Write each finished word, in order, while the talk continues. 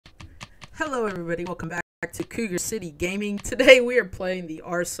Hello everybody, welcome back to Cougar City Gaming. Today we are playing the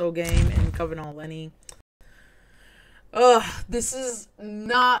Arso game in Covenant Lenny. This is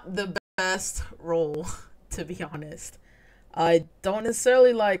not the best role, to be honest. I don't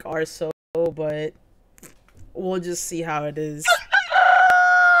necessarily like Arso, but we'll just see how it is.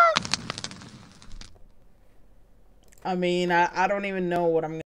 I mean, I don't even know what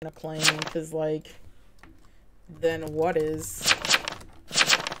I'm gonna claim, because, like, then what is...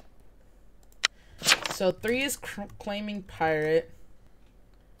 So 3 is claiming pirate.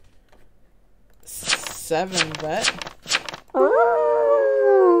 7 vet.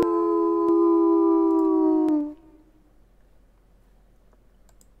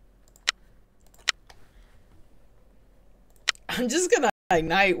 I'm just gonna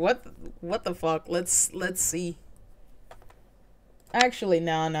ignite. What the fuck? Let's see. Actually,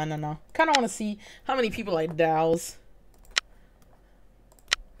 no. Kind of want to see how many people I douse.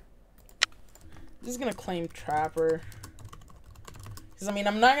 Just gonna claim Trapper. Because, I mean,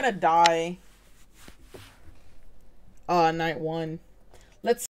 I'm not gonna die. Night 1.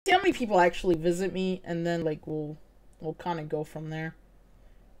 Let's see how many people actually visit me, and then, like, we'll kind of go from there.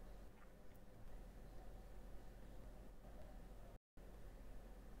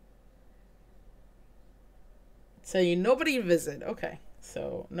 So, nobody visit. Okay.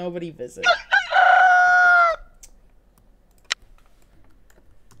 So, nobody visit.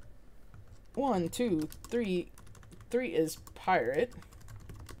 One, 2, 3. 3 is pirate.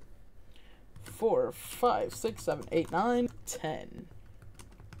 4, 5, 6, 7, 8, 9, 10.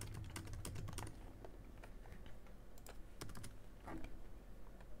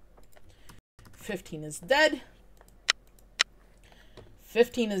 $15 is dead.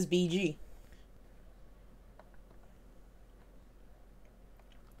 15 is BG.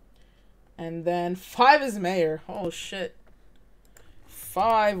 And then 5 is mayor. Oh shit.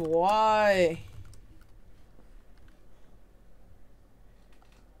 5, why?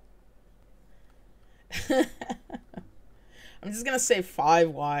 I'm just gonna say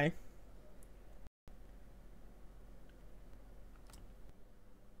 5, why?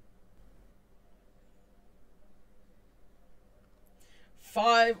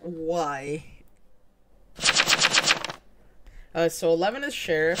 Why? So 11 is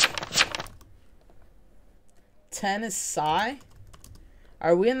sheriff. 10 is Psy.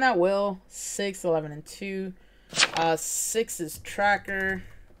 Are we in that will? 6, 11, and 2. 6 is tracker.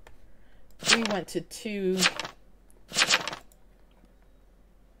 3 went to 2.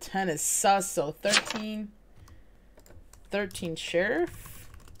 10 is sus, so 13. 13 sheriff.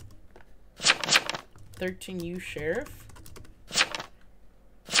 13 you sheriff.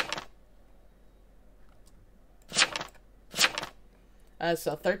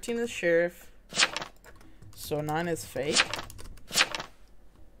 So 13 is sheriff. So 9 is fake.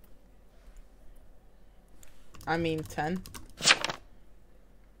 I mean 10.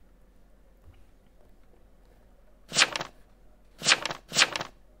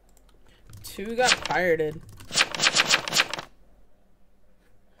 2 got pirated.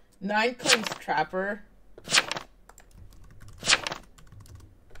 9 claims trapper.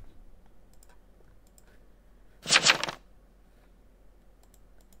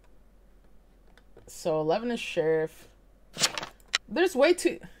 So 11 is sheriff. There's way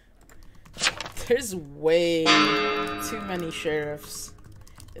too many sheriffs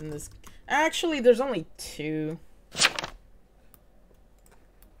in this. Actually, there's only 2.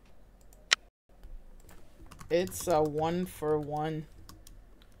 It's a 1-for-1.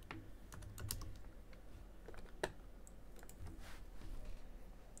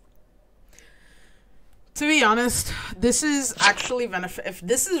 To be honest, this is actually benefit. If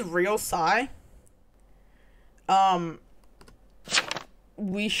this is real Psy,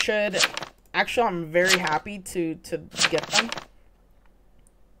 we should. Actually, I'm very happy to get them.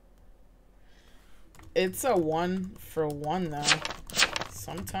 It's a 1-for-1 though.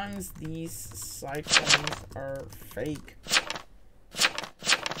 Sometimes these cyclones are fake.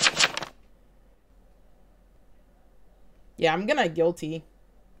 Yeah, I'm gonna guilty.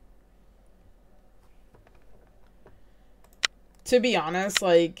 To be honest,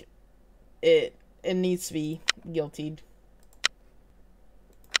 like, it needs to be guiltied.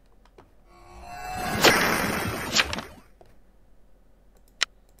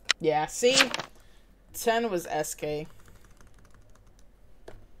 Yeah, see? 10 was SK.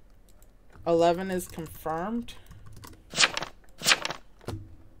 11 is confirmed.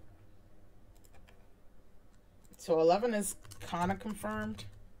 So 11 is kind of confirmed.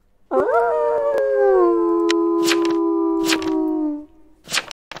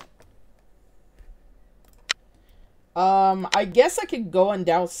 I guess I could go and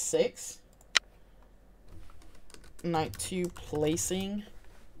douse 6. Knight 2 placing.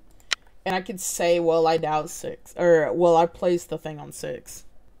 And I could say, well, I doubt 6. Or, well, I placed the thing on 6.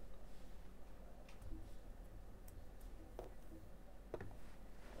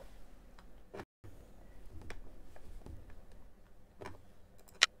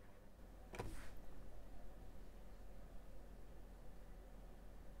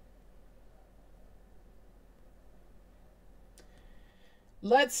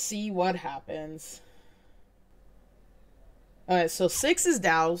 Let's see what happens. Alright, so 6 is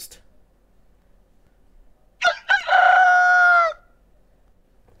doused.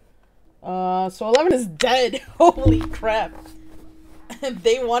 So 11 is dead. Holy crap.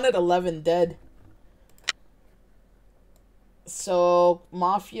 They wanted 11 dead. So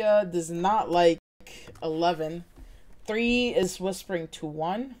Mafia does not like 11. 3 is whispering to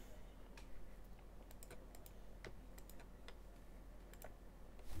 1.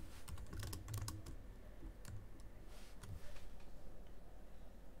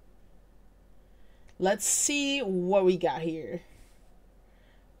 Let's see what we got here.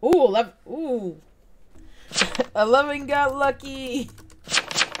 Ooh, 11. Ooh. 11 got lucky.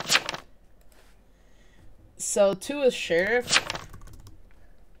 So 2 is sheriff.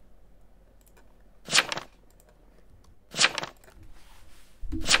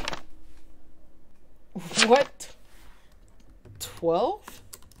 What? 12?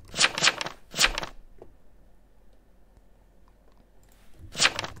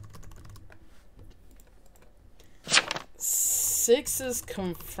 Six is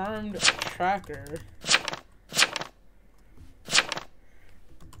confirmed tracker.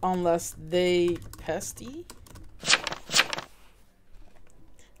 Unless they pesty.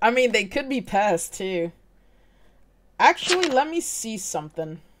 I mean, they could be pest too. Actually, let me see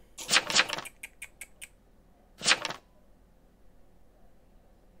something.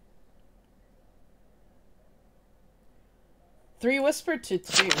 Three whispered to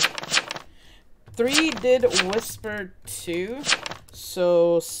 2. 3 did whisper 2,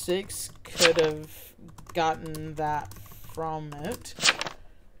 so 6 could have gotten that from it.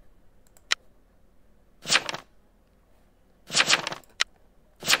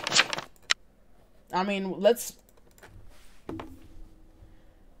 I mean, let's...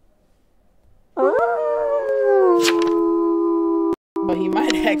 But he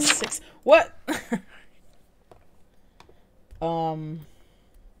might hex 6. What?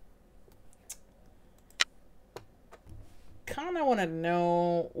 Kinda wanna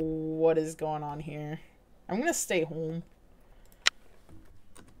know what is going on here. I'm gonna stay home.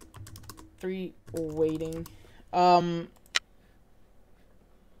 3 waiting.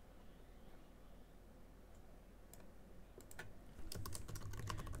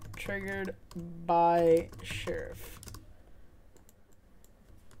 Triggered by sheriff.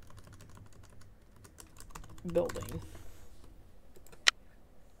 Building.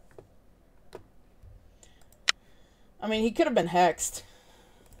 I mean, he could have been hexed.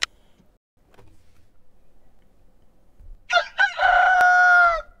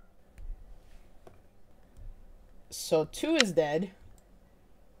 So 2 is dead.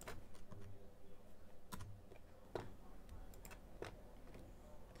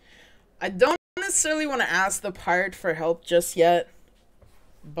 I don't necessarily want to ask the pirate for help just yet,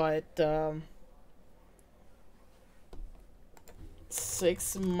 but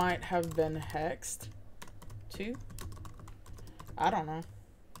 6 might have been hexed. 2? I don't know.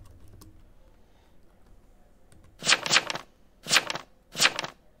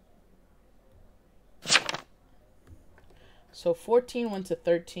 So 14 went to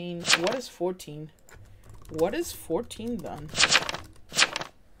 13. What is 14? What is 14 then?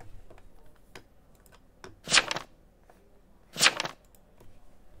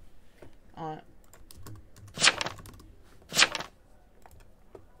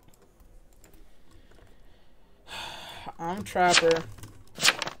 I'm Trapper.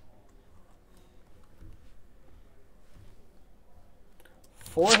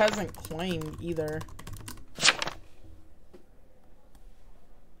 Four hasn't claimed either.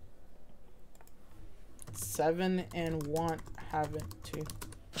 Seven and 1 haven't too.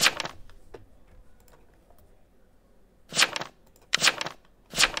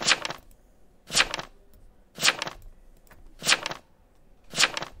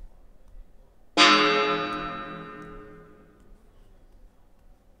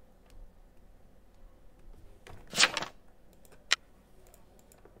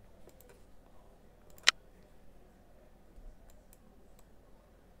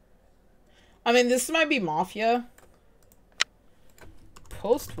 I mean, this might be Mafia.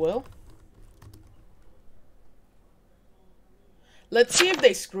 Post will. Let's see if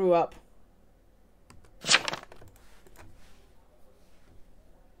they screw up.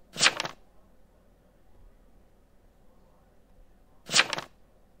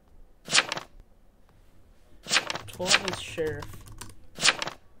 sheriff.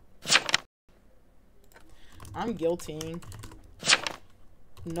 I'm guiltying.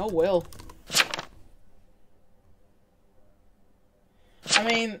 No will. I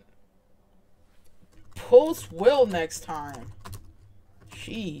mean, post will next time.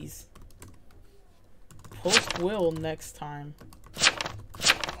 Jeez. Post will next time.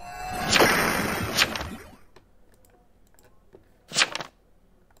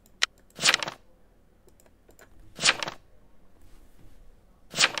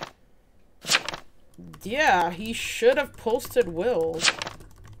 Yeah, he should have posted wills.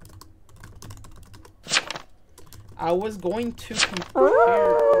 I was going to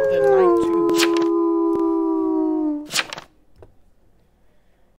compare the night too.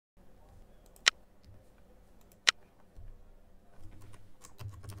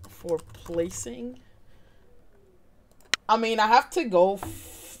 For placing. I mean, I have to go.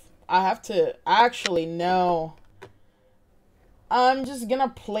 I have to actually no. I'm just gonna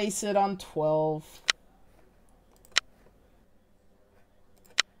place it on 12.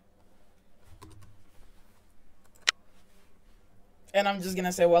 And I'm just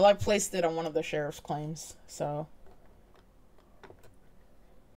gonna say, well, I placed it on one of the sheriff's claims, so.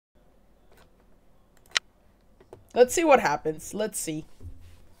 Let's see what happens. Let's see.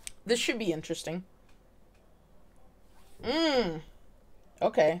 This should be interesting.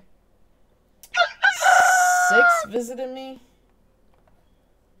 Okay. 6 visited me.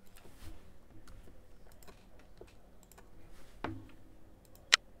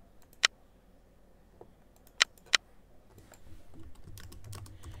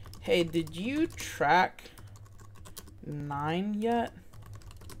 Hey, did you track 9 yet?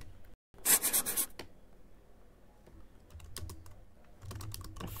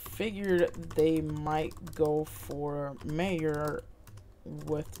 Figured they might go for mayor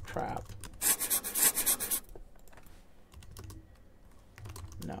with trap.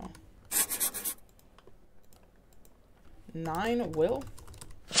 No. 9 will?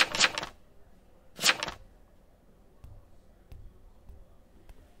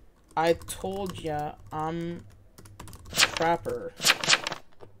 I told ya I'm trapper.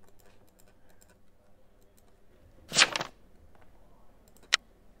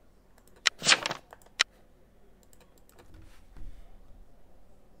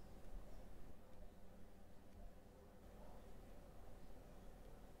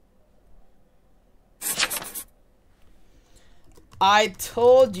 I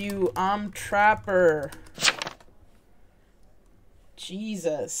told you I'm trapper.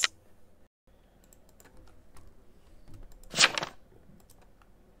 Jesus.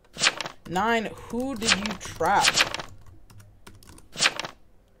 Nine, who did you trap?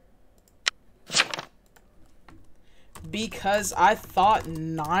 Because I thought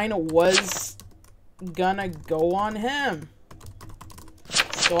 9 was gonna go on him.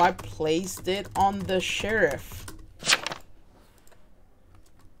 So I placed it on the sheriff.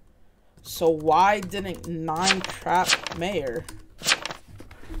 So why didn't 9 trap mayor?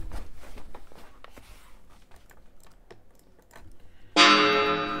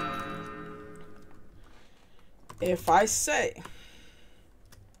 If I say,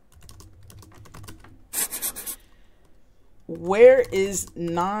 where is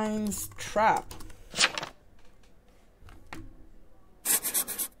 9's trap?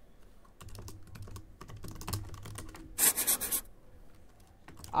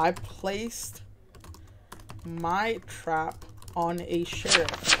 I placed my trap on a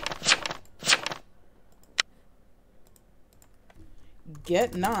sheriff.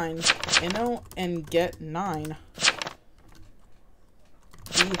 Get 9, and get 9.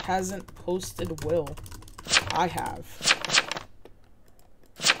 He hasn't posted will. I have.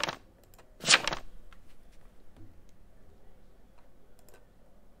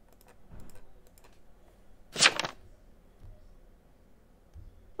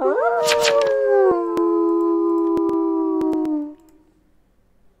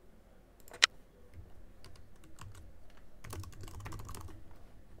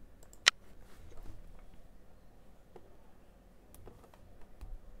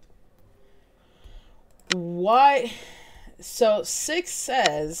 Why? So 6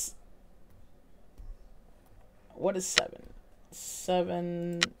 says, what is 7?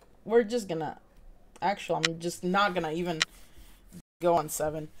 7, we're just gonna, actually, I'm just not gonna even go on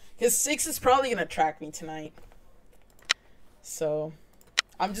 7. Because 6 is probably gonna track me tonight. So,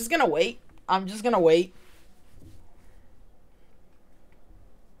 I'm just gonna wait. I'm just gonna wait.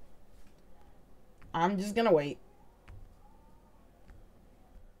 I'm just gonna wait.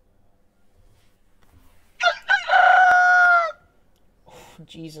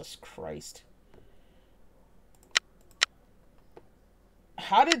 Jesus Christ.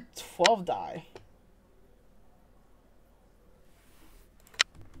 How did 12 die?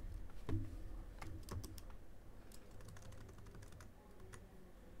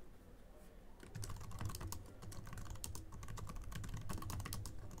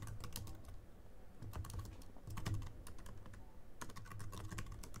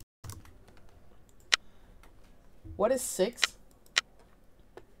 What is 6?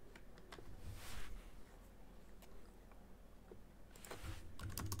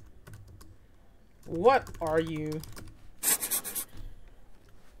 What are you?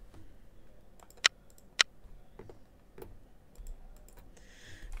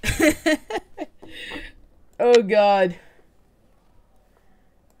 Oh God.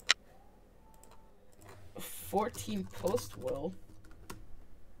 14 post will.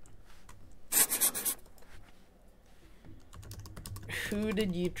 Who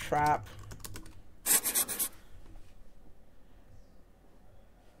did you trap?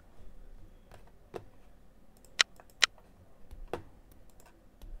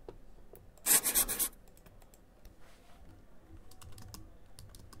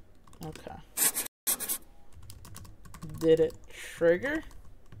 Okay. Did it trigger?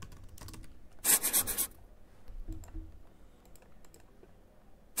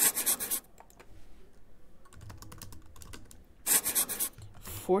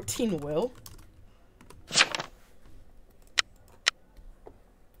 $14 will?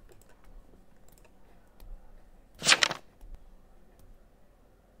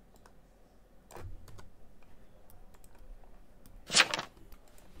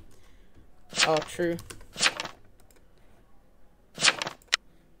 Oh, true.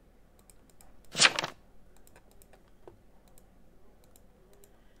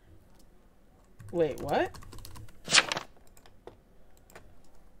 Wait, what?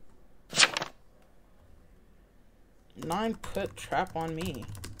 Nine put trap on me.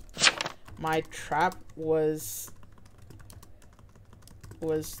 My trap was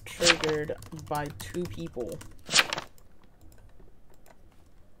triggered by 2 people.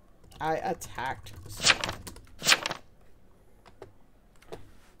 I attacked someone.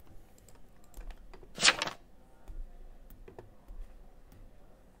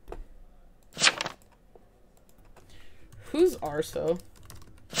 Who's Arso?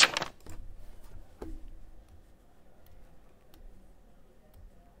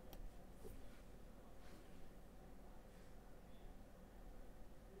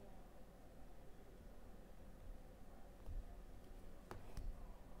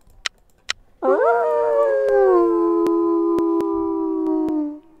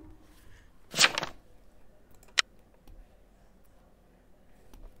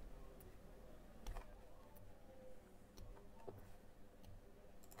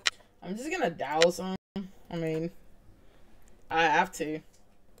 I'm just gonna douse him. I mean, I have to.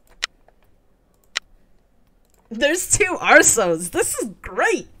 There's 2 Arsos. This is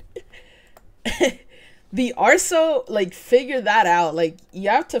great. The Arso, like, figure that out. Like, you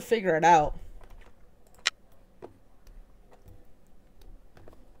have to figure it out.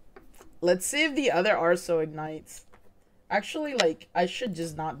 Let's see if the other Arso ignites. Actually, like, I should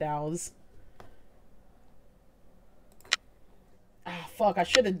just not douse. Ah, fuck, I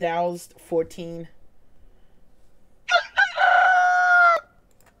should have doused 14.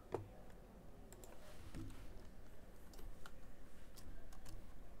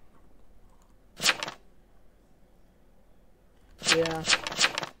 Yeah.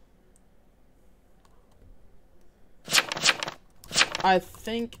 I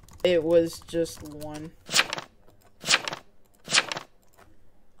think it was just 1.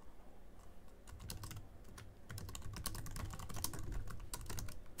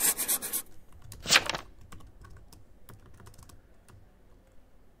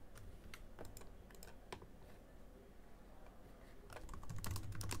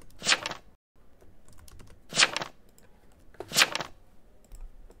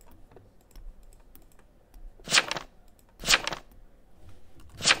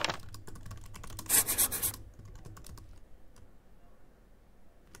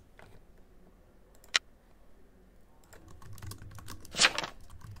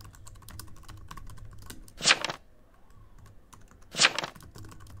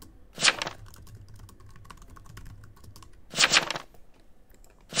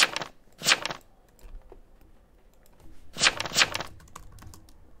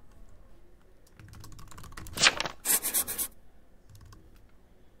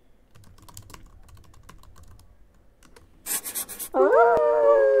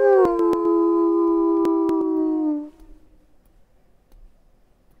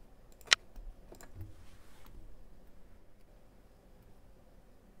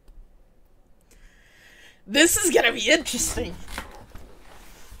 This is gonna be interesting.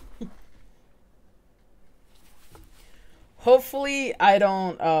 Hopefully I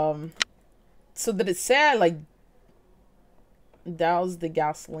don't, so did it say I, like, douse the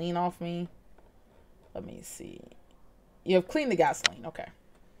gasoline off me? Let me see. You have cleaned the gasoline, okay.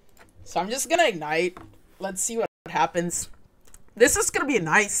 So I'm just gonna ignite. Let's see what happens. This is gonna be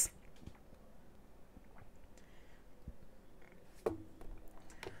nice.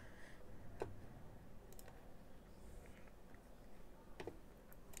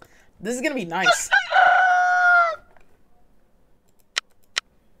 This is gonna be nice.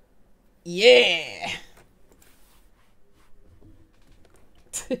 Yeah.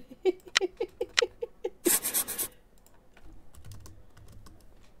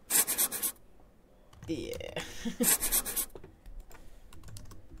 Yeah.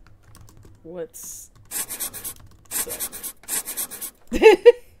 What's up?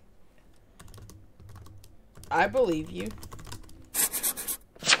 I believe you.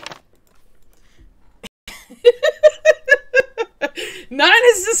 Nine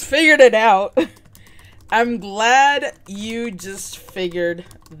has just figured it out. I'm glad you just figured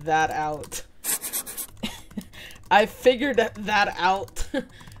that out. I figured that out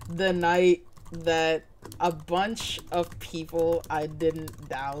the night that a bunch of people I didn't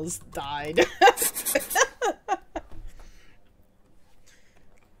douse died.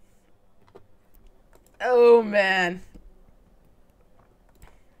 Oh man.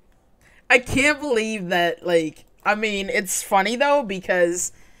 I can't believe that, like, I mean, it's funny though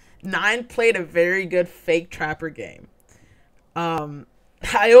because Nine played a very good fake trapper game.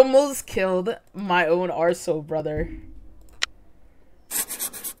 I almost killed my own Arso brother.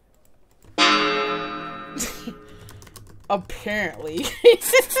 Apparently.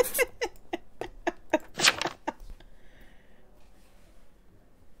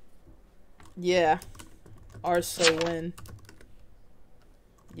 Yeah. Arso win.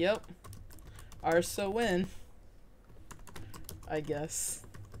 Yep. Arso win. I guess.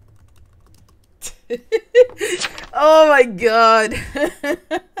 Oh my god.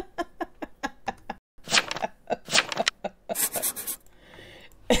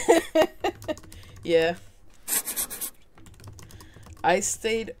 Yeah. I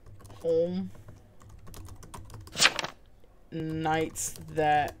stayed home nights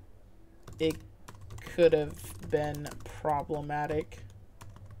that it could have been problematic.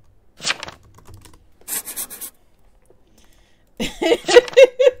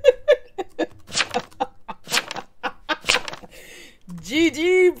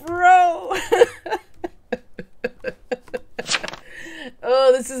 GG, bro.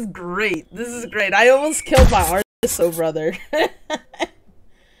 Oh, this is great. This is great. I almost killed my Arso brother.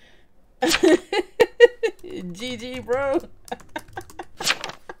 GG, bro.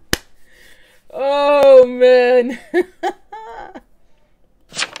 Oh, man.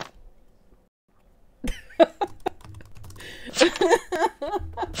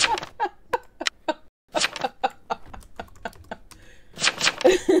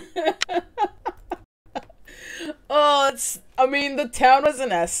 Oh, I mean, the town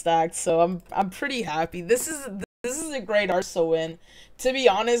wasn't as stacked, so I'm pretty happy. This is a great Arso win. To be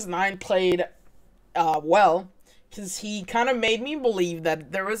honest, Nine played well, because he kind of made me believe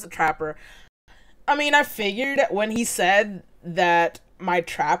that there was a trapper. I mean, I figured when he said that my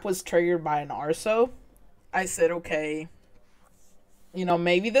trap was triggered by an Arso, I said, okay, you know,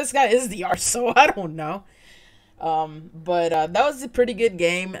 maybe this guy is the Arso. I don't know. But that was a pretty good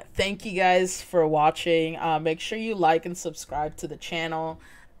game. Thank you guys for watching. Make sure you like and subscribe to the channel.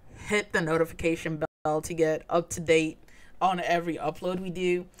 Hit the notification bell to get up to date on every upload we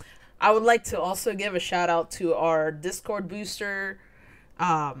do. I would like to also give a shout out to our Discord booster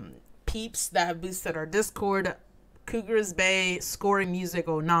peeps that have boosted our Discord. Cougars Bay, Scoring Music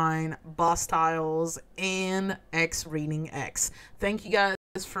 09, Boss Tiles, and X Reading X. Thank you guys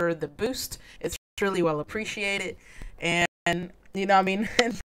for the boost. It's really well appreciated, and you know, I mean,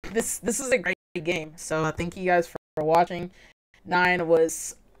 this is a great game. So thank you guys for watching. Nine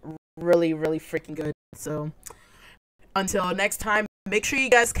was really freaking good. So until next time, make sure you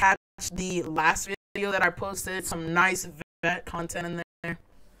guys catch the last video that I posted. Some nice vet content in there.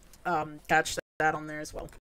 Catch that on there as well.